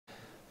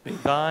be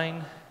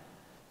thine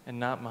and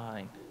not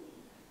mine.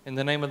 In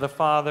the name of the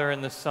Father,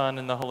 and the Son,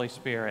 and the Holy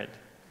Spirit.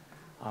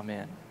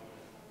 Amen.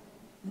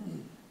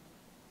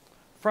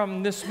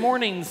 From this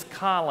morning's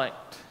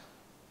collect,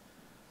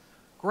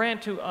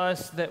 grant to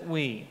us that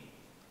we,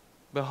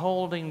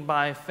 beholding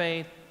by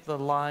faith the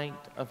light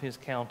of his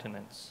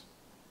countenance,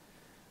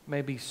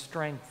 may be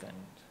strengthened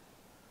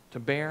to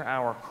bear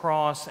our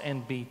cross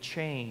and be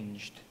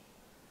changed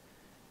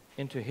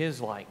into his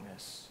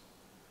likeness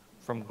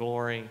from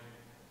glory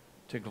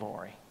to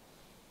glory.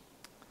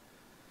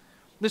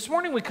 This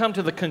morning we come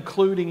to the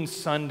concluding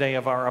Sunday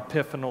of our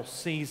Epiphanal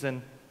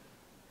season.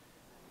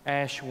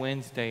 Ash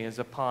Wednesday is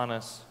upon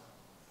us,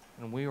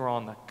 and we are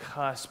on the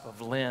cusp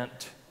of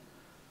Lent.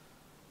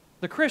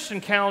 The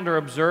Christian calendar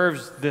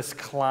observes this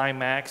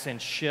climax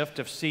and shift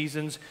of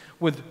seasons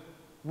with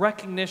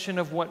recognition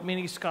of what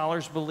many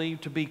scholars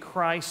believe to be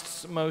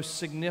Christ's most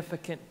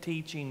significant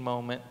teaching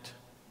moment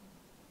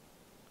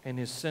and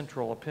his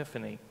central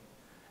epiphany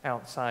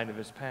outside of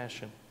his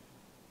passion.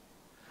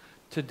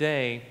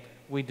 Today,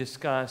 we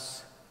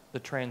discuss the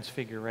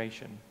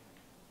Transfiguration.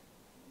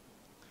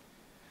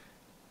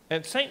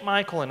 At St.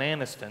 Michael in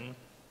Anniston,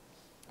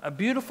 a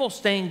beautiful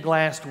stained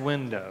glass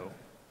window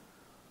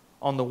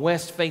on the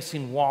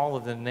west-facing wall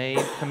of the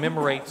nave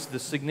commemorates the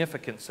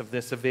significance of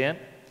this event.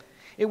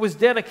 It was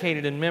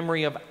dedicated in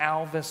memory of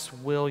Alvis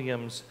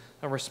Williams,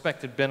 a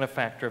respected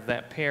benefactor of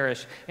that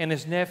parish, and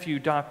his nephew,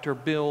 Dr.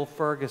 Bill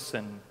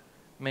Ferguson,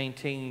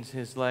 maintains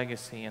his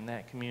legacy in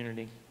that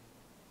community.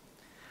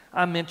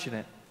 I mention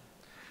it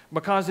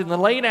because in the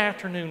late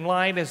afternoon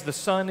light, as the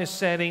sun is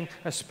setting,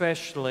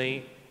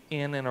 especially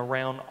in and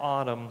around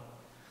autumn,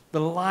 the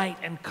light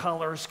and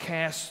colors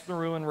cast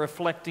through and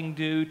reflecting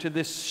due to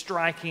this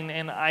striking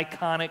and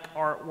iconic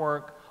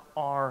artwork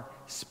are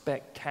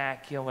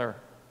spectacular,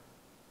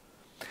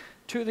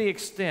 to the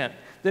extent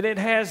that it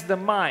has the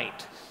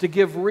might to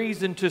give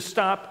reason to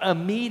stop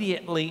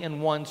immediately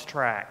in one's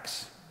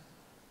tracks.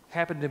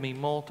 Happened to me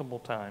multiple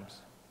times.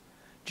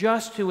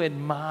 Just to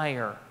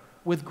admire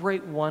with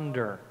great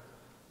wonder,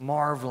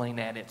 marveling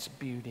at its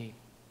beauty.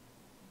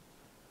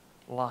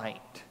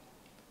 Light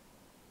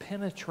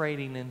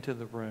penetrating into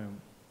the room,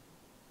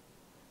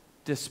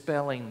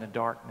 dispelling the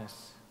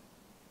darkness.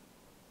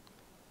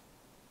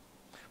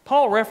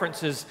 Paul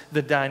references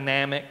the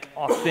dynamic,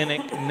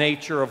 authentic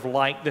nature of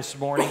light this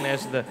morning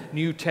as the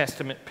New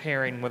Testament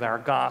pairing with our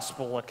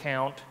gospel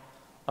account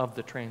of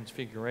the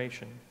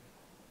Transfiguration.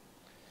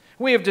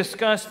 We have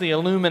discussed the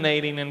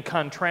illuminating and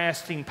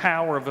contrasting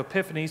power of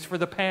epiphanies for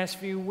the past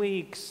few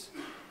weeks.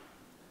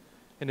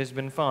 It has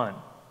been fun.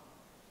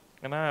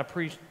 And I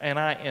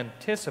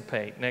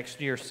anticipate next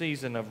year's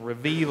season of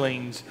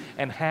revealings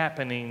and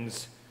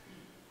happenings.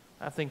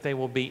 I think they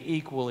will be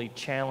equally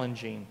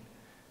challenging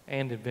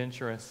and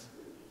adventurous.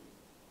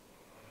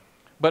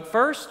 But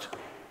first,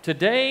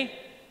 today,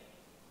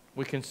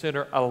 we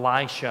consider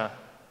Elisha.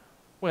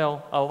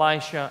 Well,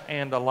 Elisha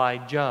and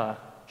Elijah.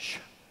 Sh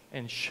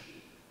and sh.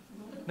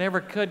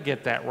 Never could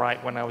get that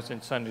right when I was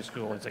in Sunday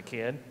school as a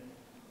kid.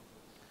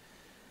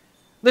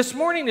 This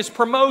morning is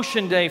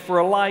promotion day for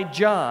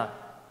Elijah,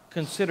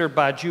 considered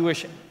by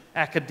Jewish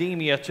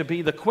academia to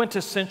be the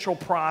quintessential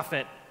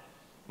prophet.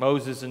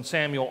 Moses and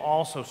Samuel,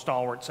 also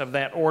stalwarts of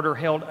that order,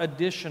 held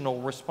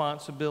additional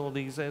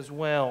responsibilities as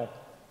well.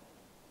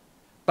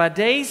 By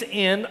day's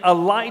end,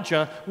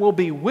 Elijah will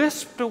be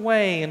whisked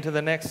away into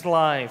the next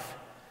life,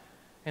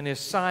 and his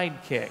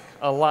sidekick,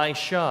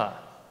 Elisha,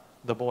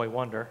 the boy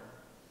wonder,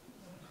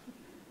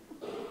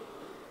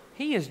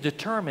 he is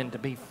determined to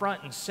be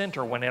front and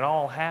center when it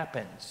all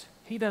happens.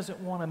 He doesn't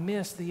want to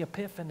miss the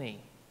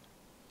epiphany.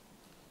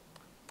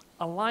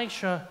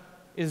 Elisha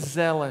is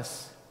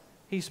zealous.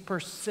 He's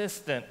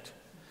persistent.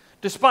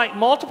 Despite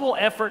multiple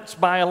efforts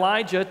by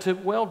Elijah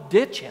to,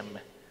 ditch him.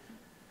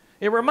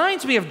 It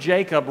reminds me of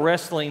Jacob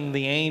wrestling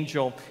the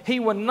angel.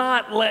 He would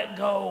not let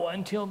go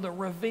until the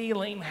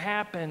revealing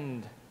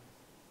happened.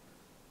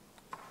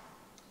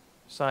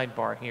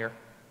 Sidebar here.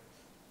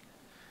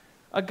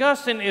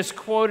 Augustine is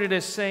quoted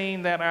as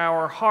saying that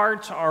our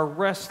hearts are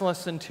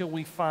restless until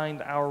we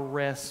find our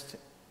rest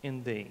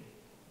in thee,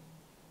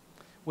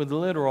 with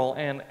literal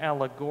and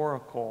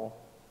allegorical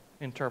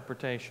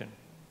interpretation.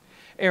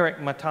 Eric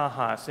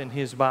Matajas, in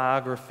his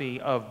biography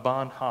of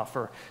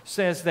Bonhoeffer,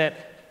 says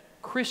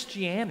that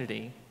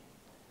Christianity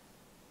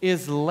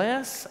is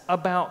less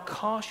about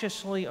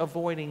cautiously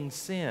avoiding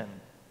sin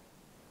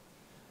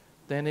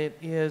than it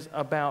is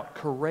about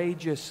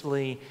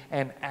courageously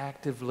and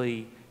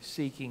actively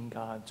seeking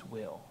God's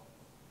will.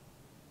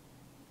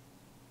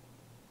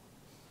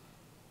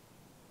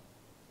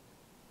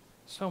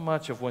 So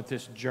much of what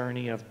this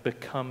journey of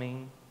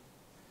becoming,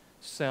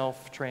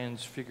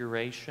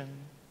 self-transfiguration,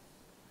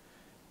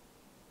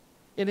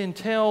 it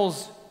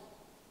entails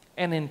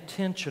an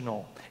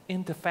intentional,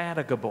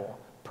 indefatigable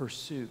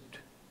pursuit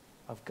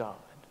of God.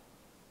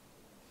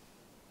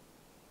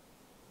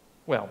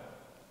 Well,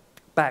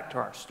 back to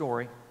our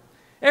story.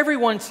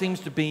 Everyone seems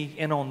to be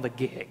in on the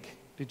gig.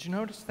 Did you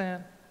notice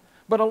that?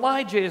 But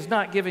Elijah is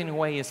not giving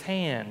away his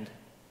hand.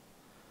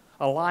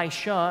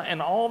 Elisha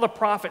and all the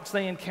prophets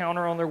they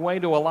encounter on their way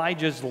to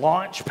Elijah's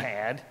launch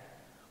pad,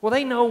 well,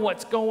 they know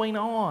what's going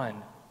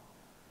on.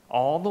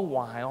 All the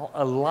while,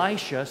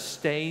 Elisha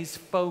stays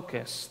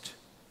focused.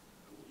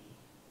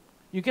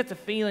 You get the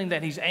feeling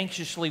that he's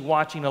anxiously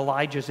watching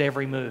Elijah's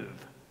every move.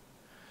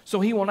 So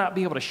he will not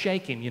be able to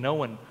shake him,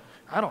 and,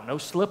 I don't know,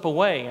 slip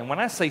away. And when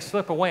I say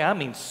slip away, I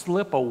mean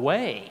slip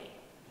away.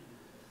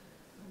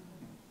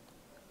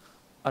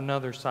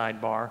 Another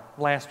sidebar,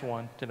 last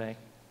one today.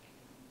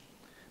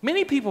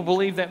 Many people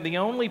believe that the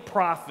only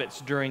prophets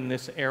during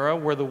this era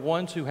were the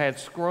ones who had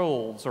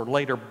scrolls or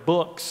later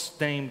books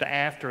named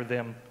after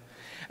them.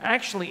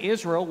 Actually,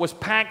 Israel was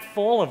packed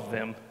full of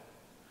them.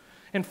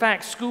 In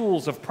fact,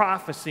 schools of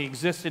prophecy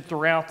existed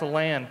throughout the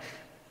land.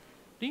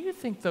 Do you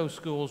think those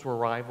schools were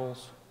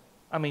rivals?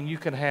 I mean, you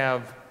could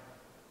have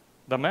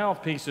the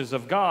mouthpieces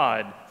of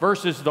God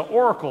versus the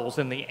oracles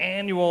in the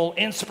annual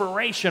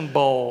Inspiration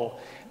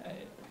Bowl.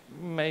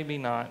 Maybe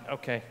not.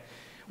 Okay.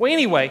 Well,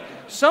 anyway,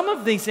 some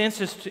of these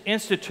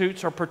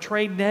institutes are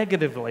portrayed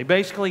negatively.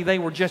 Basically, they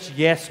were just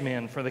yes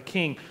men for the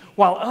king,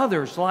 while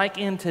others, like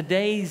in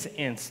today's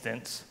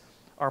instance,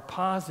 are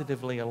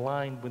positively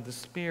aligned with the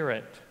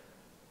Spirit.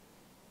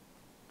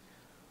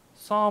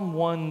 Psalm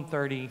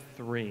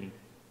 133,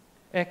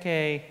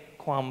 Ecce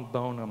quam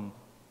bonum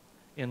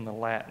in the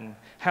Latin.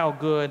 How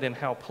good and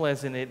how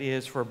pleasant it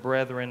is for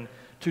brethren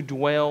to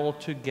dwell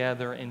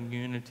together in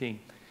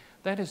unity.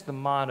 That is the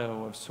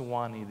motto of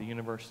Sewanee, the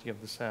University of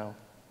the South.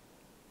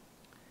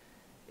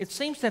 It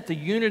seems that the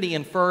unity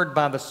inferred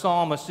by the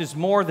psalmist is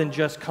more than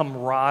just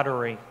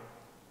camaraderie,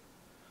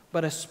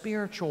 but a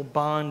spiritual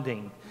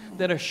bonding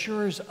that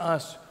assures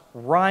us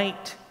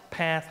right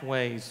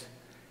pathways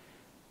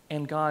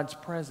and God's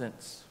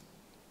presence.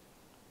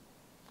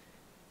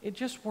 It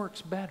just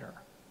works better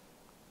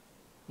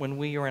when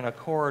we are in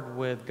accord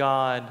with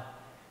God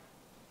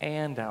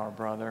and our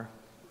brother.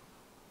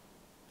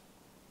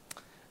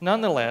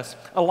 Nonetheless,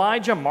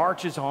 Elijah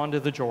marches on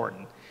to the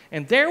Jordan.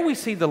 And there we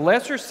see the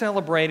lesser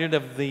celebrated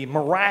of the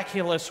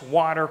miraculous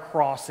water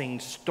crossing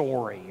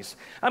stories.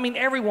 I mean,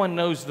 everyone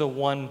knows the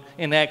one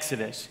in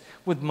Exodus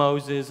with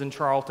Moses and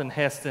Charlton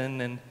Heston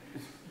and...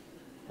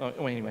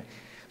 anyway.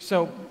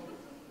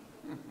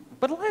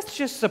 But let's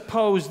just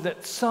suppose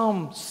that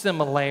some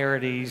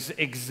similarities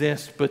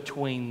exist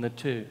between the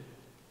two.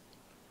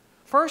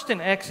 First,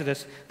 in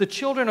Exodus, the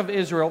children of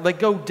Israel, they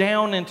go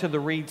down into the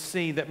Reed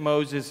Sea that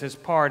Moses has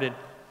parted.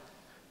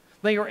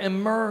 They are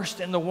immersed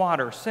in the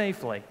water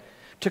safely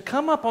to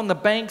come up on the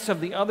banks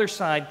of the other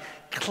side,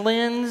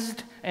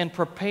 cleansed and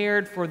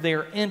prepared for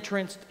their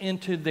entrance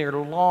into their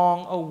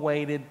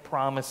long-awaited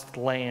promised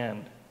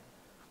land.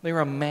 They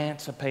are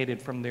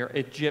emancipated from their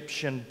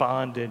Egyptian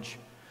bondage,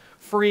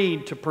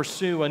 freed to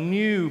pursue a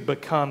new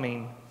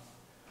becoming.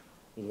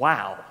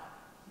 Wow,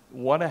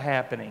 what a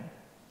happening.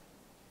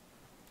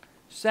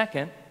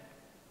 Second,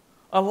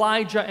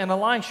 Elijah and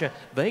Elisha,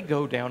 they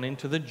go down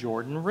into the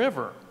Jordan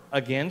River,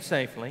 again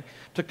safely,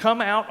 to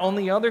come out on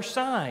the other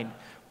side,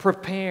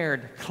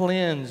 prepared,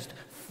 cleansed,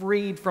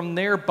 freed from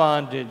their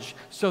bondage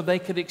so they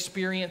could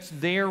experience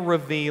their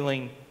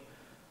revealing.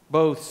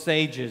 Both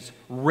sages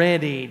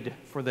readied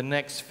for the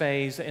next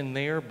phase in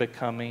their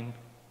becoming.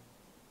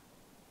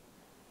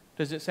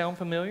 Does it sound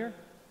familiar?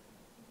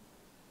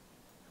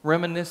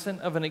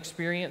 Reminiscent of an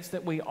experience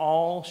that we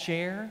all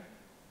share?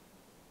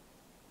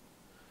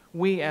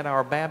 We, at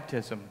our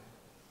baptism,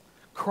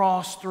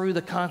 cross through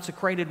the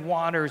consecrated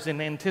waters in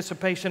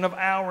anticipation of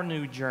our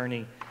new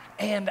journey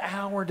and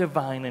our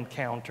divine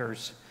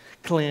encounters,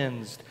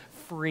 cleansed,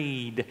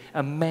 freed,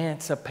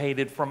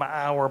 emancipated from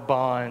our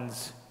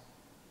bonds,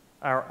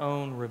 our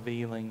own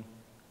revealing,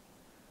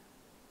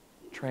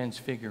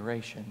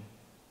 transfiguration.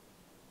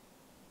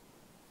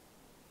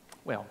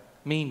 Well,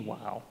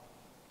 meanwhile,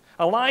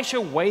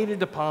 Elisha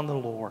waited upon the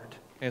Lord,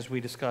 as we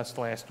discussed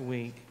last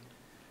week.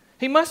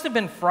 He must have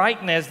been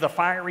frightened as the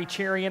fiery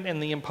chariot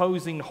and the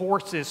imposing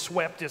horses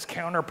swept his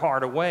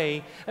counterpart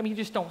away. I mean, you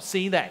just don't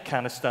see that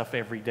kind of stuff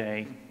every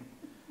day.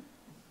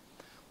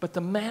 But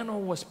the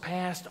mantle was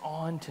passed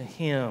on to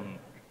him,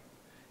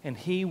 and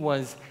he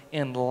was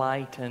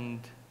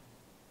enlightened.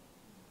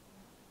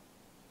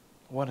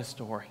 What a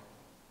story.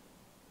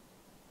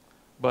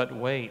 But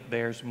wait,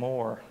 there's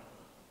more.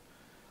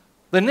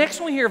 The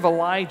next we hear of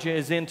Elijah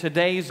is in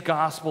today's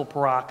gospel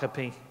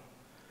pericope.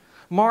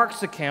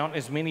 Mark's account,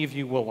 as many of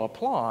you will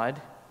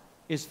applaud,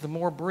 is the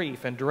more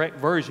brief and direct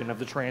version of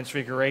the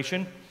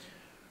Transfiguration.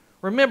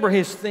 Remember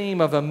his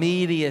theme of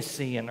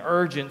immediacy and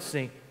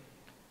urgency.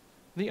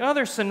 The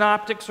other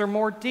synoptics are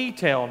more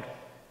detailed.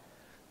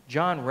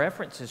 John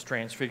references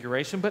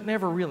Transfiguration, but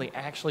never really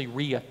actually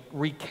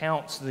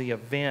recounts the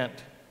event.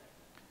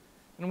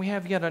 And we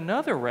have yet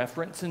another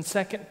reference in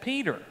 2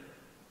 Peter.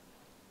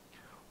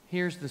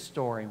 Here's the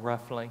story,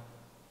 roughly.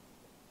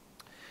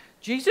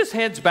 Jesus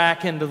heads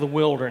back into the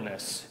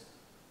wilderness,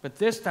 but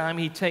this time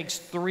he takes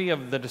 3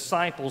 of the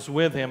disciples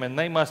with him, and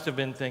they must have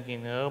been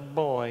thinking, oh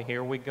boy,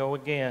 here we go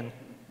again.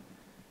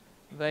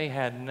 They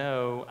had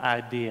no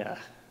idea.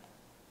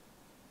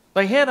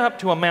 They head up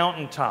to a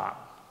mountaintop.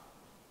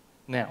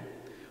 Now,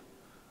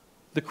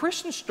 The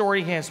Christian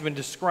story has been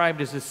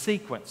described as a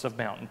sequence of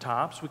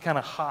mountaintops. We kind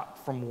of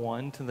hop from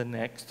one to the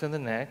next to the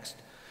next.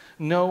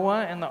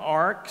 Noah and the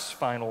ark's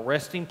final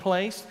resting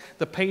place.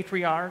 The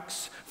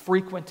patriarchs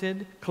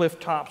frequented cliff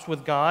tops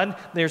with God.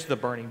 There's the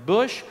burning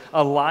bush,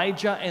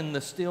 Elijah and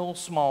the still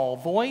small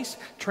voice,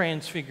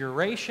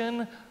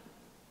 transfiguration,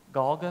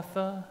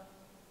 Golgotha,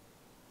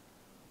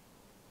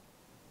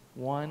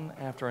 one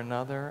after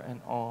another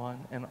and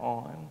on and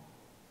on.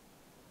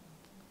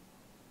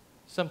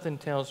 Something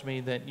tells me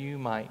that you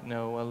might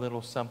know a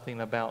little something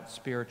about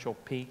spiritual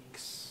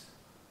peaks,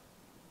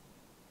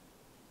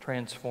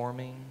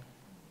 transforming,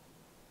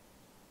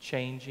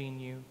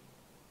 changing you.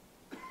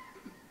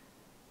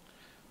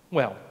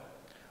 Well,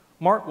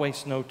 Mark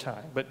wastes no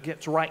time, but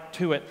gets right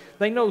to it.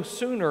 They no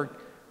sooner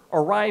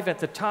arrive at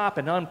the top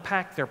and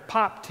unpack their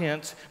pop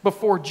tents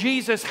before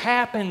Jesus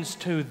happens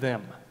to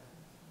them.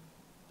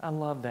 I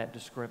love that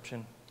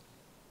description.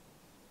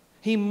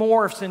 He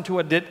morphs into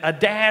a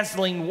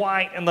dazzling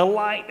white, and the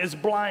light is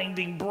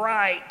blinding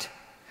bright.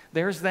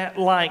 There's that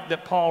light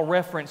that Paul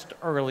referenced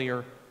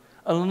earlier,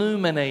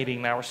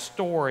 illuminating our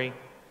story.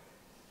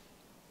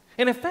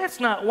 And if that's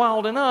not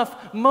wild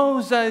enough,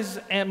 Moses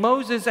and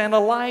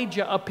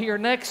Elijah appear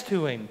next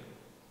to him.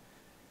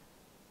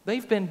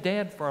 They've been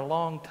dead for a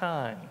long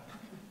time.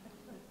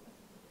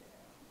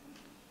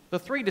 The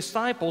three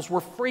disciples were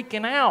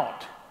freaking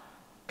out,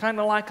 kind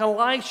of like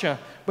Elisha,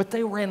 but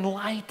they were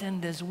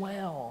enlightened as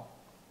well.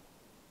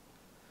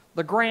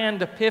 The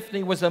grand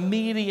epiphany was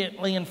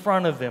immediately in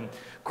front of them.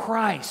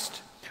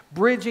 Christ,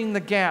 bridging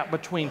the gap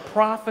between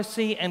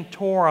prophecy and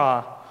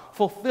Torah,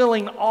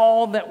 fulfilling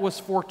all that was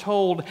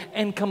foretold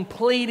and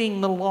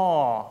completing the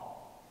law.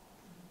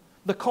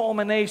 The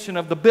culmination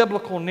of the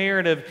biblical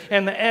narrative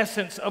and the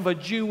essence of a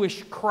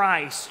Jewish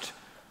Christ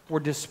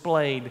were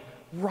displayed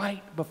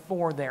right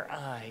before their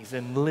eyes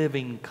in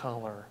living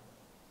color.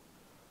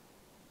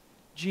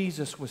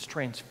 Jesus was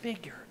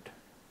transfigured,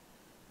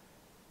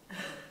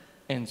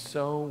 and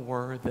so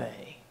were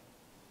they.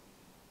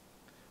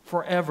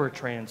 Forever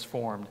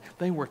transformed.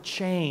 They were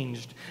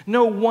changed.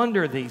 No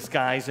wonder these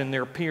guys and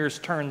their peers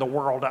turned the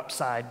world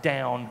upside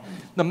down.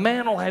 The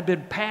mantle had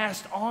been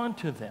passed on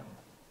to them.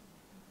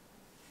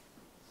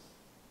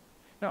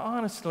 Now,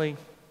 honestly,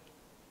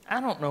 I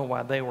don't know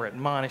why they were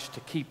admonished to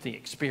keep the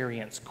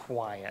experience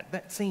quiet.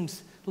 That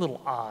seems a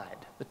little odd.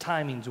 The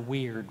timing's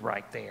weird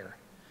right there.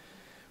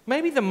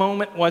 Maybe the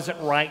moment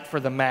wasn't right for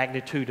the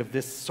magnitude of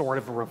this sort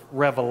of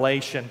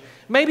revelation.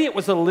 Maybe it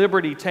was a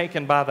liberty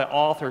taken by the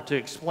author to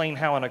explain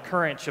how an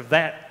occurrence of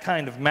that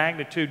kind of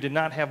magnitude did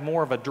not have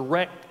more of a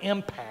direct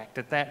impact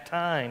at that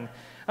time.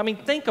 I mean,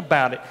 think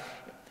about it.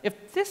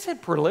 If this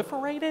had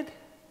proliferated,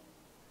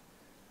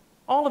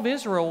 all of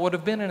Israel would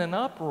have been in an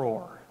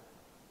uproar.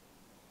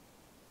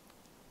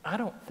 I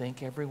don't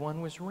think everyone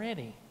was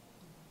ready.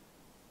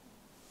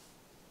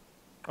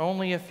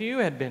 Only a few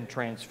had been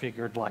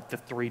transfigured like the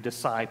three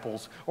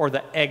disciples or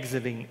the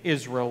exiting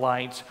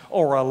Israelites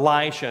or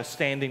Elisha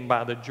standing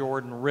by the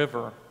Jordan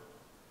River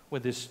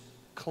with his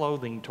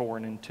clothing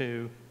torn in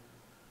two.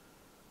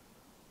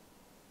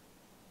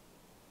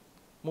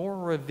 More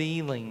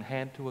revealing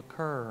had to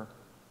occur.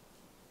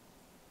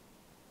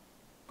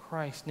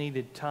 Christ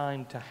needed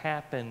time to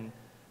happen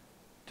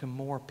to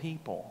more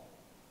people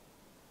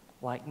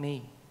like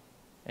me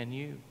and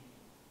you.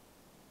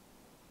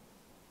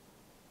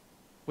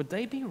 Would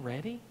they be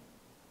ready?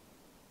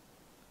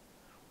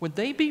 Would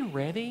they be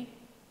ready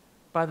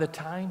by the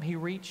time he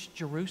reached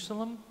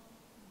Jerusalem?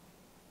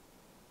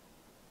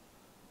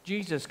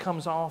 Jesus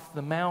comes off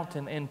the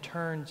mountain and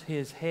turns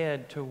his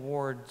head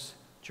towards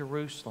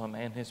Jerusalem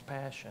and his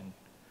passion.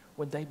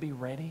 Would they be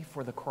ready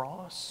for the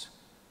cross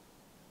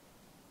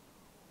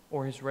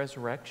or his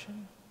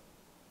resurrection?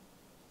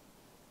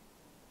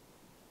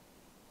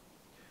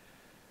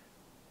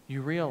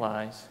 You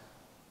realize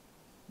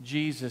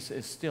Jesus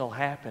is still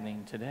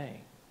happening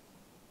today.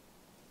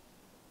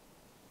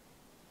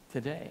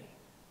 Today.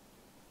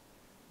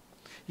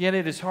 Yet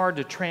it is hard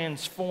to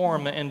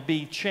transform and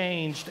be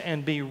changed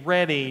and be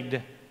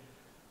readied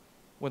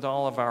with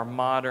all of our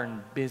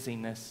modern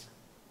busyness.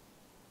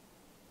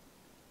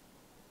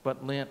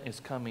 But Lent is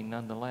coming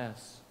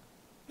nonetheless.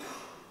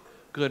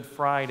 Good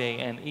Friday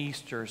and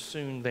Easter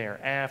soon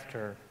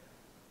thereafter.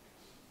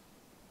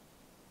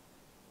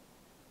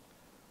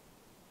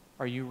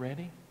 Are you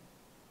ready?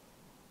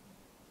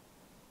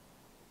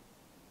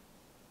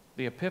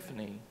 The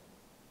Epiphany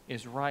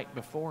is right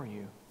before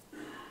you.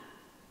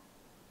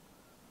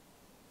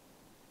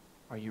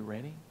 Are you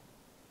ready?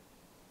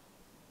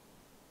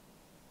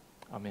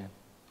 Amen.